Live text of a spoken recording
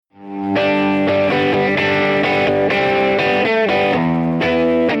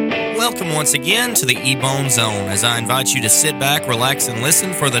once again to the E-Bone Zone as I invite you to sit back, relax, and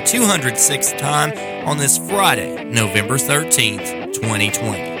listen for the 206th time on this Friday, November 13th,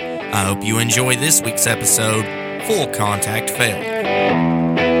 2020. I hope you enjoy this week's episode, Full Contact Failure.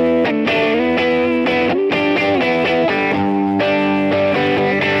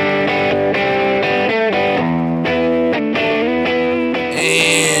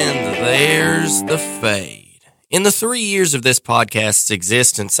 And there's the fade. In the 3 years of this podcast's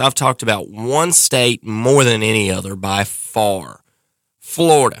existence, I've talked about one state more than any other by far.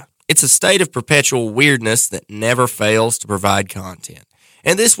 Florida. It's a state of perpetual weirdness that never fails to provide content.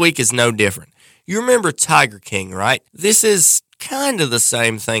 And this week is no different. You remember Tiger King, right? This is kind of the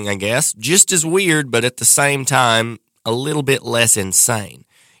same thing, I guess. Just as weird, but at the same time, a little bit less insane.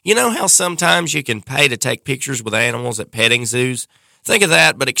 You know how sometimes you can pay to take pictures with animals at petting zoos? Think of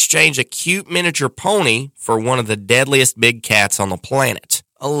that, but exchange a cute miniature pony for one of the deadliest big cats on the planet,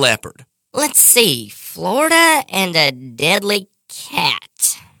 a leopard. Let's see, Florida and a deadly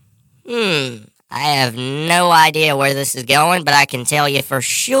cat. I have no idea where this is going, but I can tell you for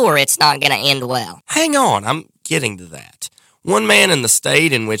sure it's not going to end well. Hang on, I'm getting to that. One man in the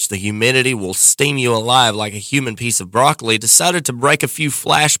state in which the humidity will steam you alive like a human piece of broccoli decided to break a few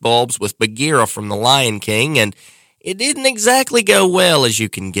flashbulbs with Bagheera from The Lion King, and it didn't exactly go well, as you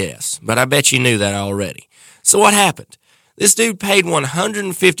can guess, but I bet you knew that already. So what happened? This dude paid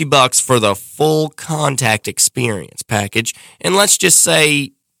 $150 for the full contact experience package, and let's just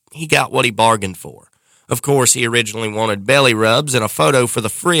say he got what he bargained for. Of course, he originally wanted belly rubs and a photo for the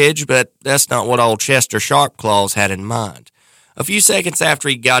fridge, but that's not what old Chester Sharpclaws had in mind. A few seconds after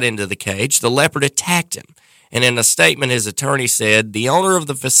he got into the cage, the leopard attacked him. And in a statement, his attorney said, the owner of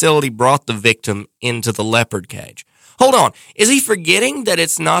the facility brought the victim into the leopard cage. Hold on, is he forgetting that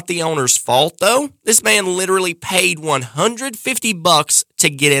it's not the owner's fault, though? This man literally paid $150 to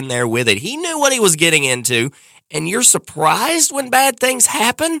get in there with it. He knew what he was getting into, and you're surprised when bad things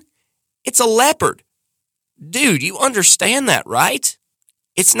happen? It's a leopard. Dude, you understand that, right?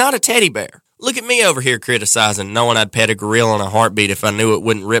 It's not a teddy bear. Look at me over here criticizing, knowing I'd pet a gorilla in a heartbeat if I knew it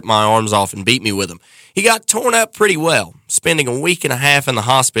wouldn't rip my arms off and beat me with them. He got torn up pretty well, spending a week and a half in the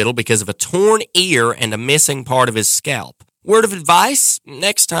hospital because of a torn ear and a missing part of his scalp. Word of advice?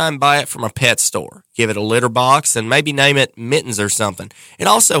 Next time, buy it from a pet store. Give it a litter box and maybe name it Mittens or something. It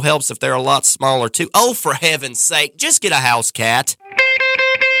also helps if they're a lot smaller too. Oh, for heaven's sake, just get a house cat.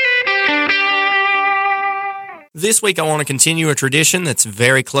 This week, I want to continue a tradition that's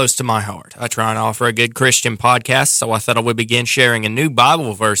very close to my heart. I try and offer a good Christian podcast, so I thought I would begin sharing a new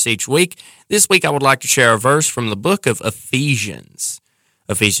Bible verse each week. This week, I would like to share a verse from the book of Ephesians.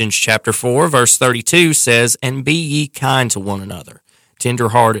 Ephesians chapter 4, verse 32 says, "And be ye kind to one another,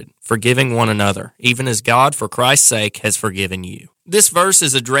 tender-hearted, forgiving one another, even as God, for Christ's sake, has forgiven you." This verse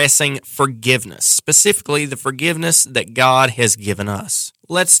is addressing forgiveness, specifically the forgiveness that God has given us.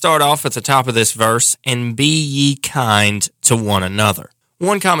 Let's start off at the top of this verse, "And be ye kind to one another."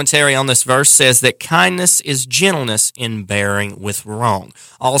 One commentary on this verse says that kindness is gentleness in bearing with wrong.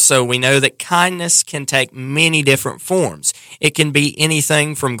 Also, we know that kindness can take many different forms. It can be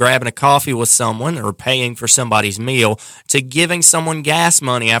anything from grabbing a coffee with someone or paying for somebody's meal to giving someone gas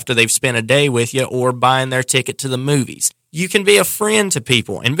money after they've spent a day with you or buying their ticket to the movies. You can be a friend to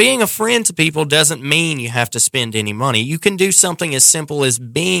people, and being a friend to people doesn't mean you have to spend any money. You can do something as simple as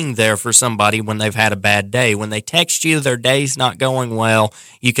being there for somebody when they've had a bad day. When they text you their day's not going well,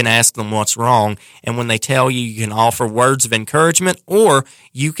 you can ask them what's wrong, and when they tell you, you can offer words of encouragement, or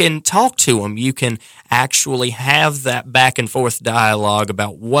you can talk to them. You can actually have that back and forth dialogue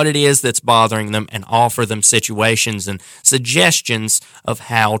about what it is that's bothering them and offer them situations and suggestions of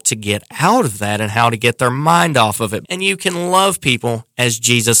how to get out of that and how to get their mind off of it. And you can love people as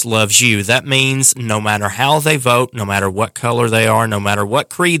Jesus loves you. That means no matter how they vote, no matter what color they are, no matter what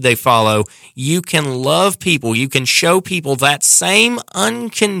creed they follow, you can love people. You can show people that same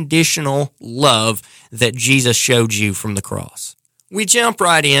unconditional love that Jesus showed you from the cross. We jump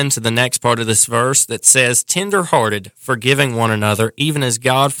right into the next part of this verse that says, tender-hearted, forgiving one another, even as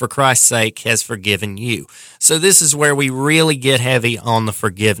God, for Christ's sake, has forgiven you. So this is where we really get heavy on the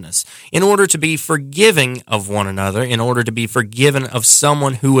forgiveness. In order to be forgiving of one another, in order to be forgiven of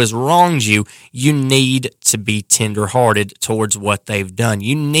someone who has wronged you, you need to be tender-hearted towards what they've done.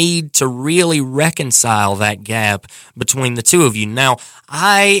 You need to really reconcile that gap between the two of you. Now,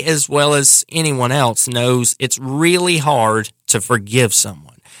 I, as well as anyone else, knows it's really hard to forgive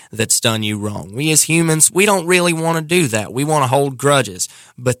someone that's done you wrong. We as humans, we don't really want to do that. We want to hold grudges.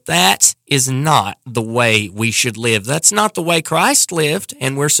 But that is not the way we should live. That's not the way Christ lived,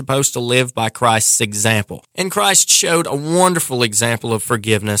 and we're supposed to live by Christ's example. And Christ showed a wonderful example of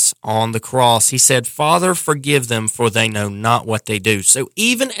forgiveness on the cross. He said, "Father, forgive them, for they know not what they do." So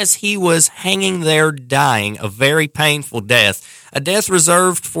even as he was hanging there dying a very painful death, a death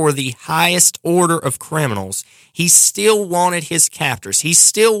reserved for the highest order of criminals, he still wanted his captors. He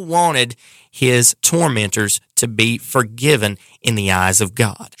still wanted his tormentors to be forgiven in the eyes of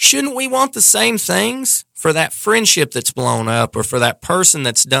God. Shouldn't we want the same things for that friendship that's blown up or for that person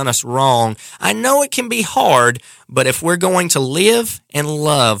that's done us wrong? I know it can be hard, but if we're going to live and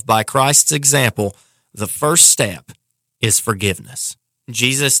love by Christ's example, the first step is forgiveness.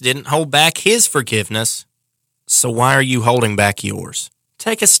 Jesus didn't hold back his forgiveness, so why are you holding back yours?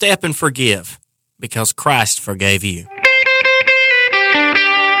 Take a step and forgive, because Christ forgave you.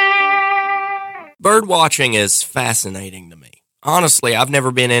 Bird watching is fascinating to me. Honestly, I've never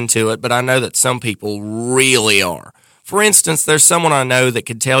been into it, but I know that some people really are. For instance, there's someone I know that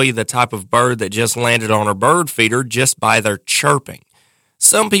could tell you the type of bird that just landed on her bird feeder just by their chirping.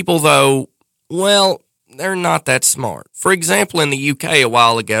 Some people, though, well, they're not that smart. For example, in the UK a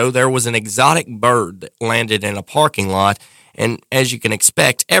while ago, there was an exotic bird that landed in a parking lot, and as you can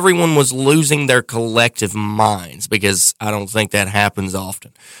expect, everyone was losing their collective minds because I don't think that happens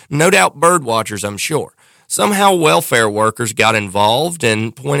often. No doubt bird watchers, I'm sure. Somehow welfare workers got involved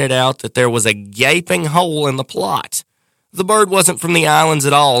and pointed out that there was a gaping hole in the plot. The bird wasn't from the islands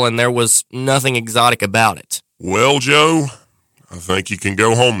at all, and there was nothing exotic about it. "Well, Joe, I think you can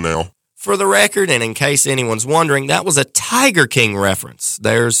go home now." For the record, and in case anyone's wondering, that was a Tiger King reference.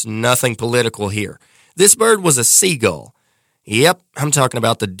 There's nothing political here. This bird was a seagull. Yep, I'm talking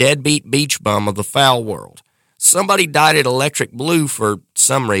about the deadbeat beach bum of the fowl world. Somebody dyed it electric blue for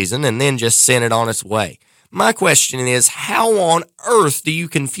some reason and then just sent it on its way. My question is, how on earth do you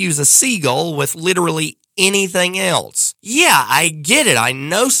confuse a seagull with literally anything else? Yeah, I get it. I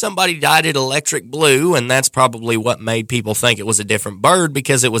know somebody dyed it electric blue, and that's probably what made people think it was a different bird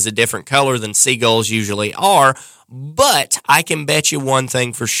because it was a different color than seagulls usually are. But I can bet you one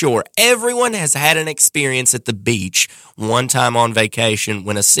thing for sure. Everyone has had an experience at the beach one time on vacation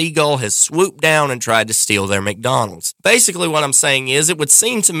when a seagull has swooped down and tried to steal their McDonald's. Basically what I'm saying is it would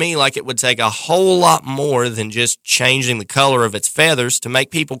seem to me like it would take a whole lot more than just changing the color of its feathers to make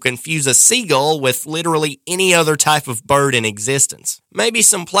people confuse a seagull with literally any other type of bird in existence. Maybe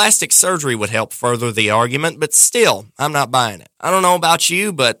some plastic surgery would help further the argument, but still, I'm not buying it. I don't know about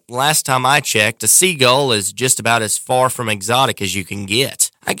you, but last time I checked, a seagull is just about as far from exotic as you can get.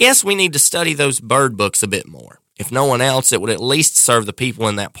 I guess we need to study those bird books a bit more. If no one else, it would at least serve the people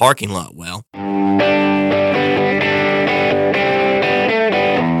in that parking lot well.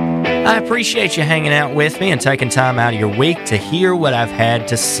 I appreciate you hanging out with me and taking time out of your week to hear what I've had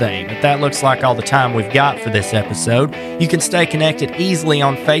to say. But that looks like all the time we've got for this episode. You can stay connected easily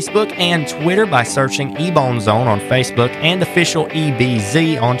on Facebook and Twitter by searching Ebone Zone on Facebook and Official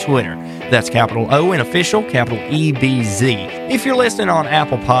EBZ on Twitter. That's capital O in Official, capital EBZ. If you're listening on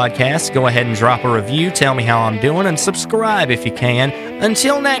Apple Podcasts, go ahead and drop a review, tell me how I'm doing, and subscribe if you can.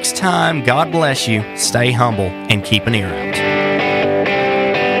 Until next time, God bless you, stay humble, and keep an ear out.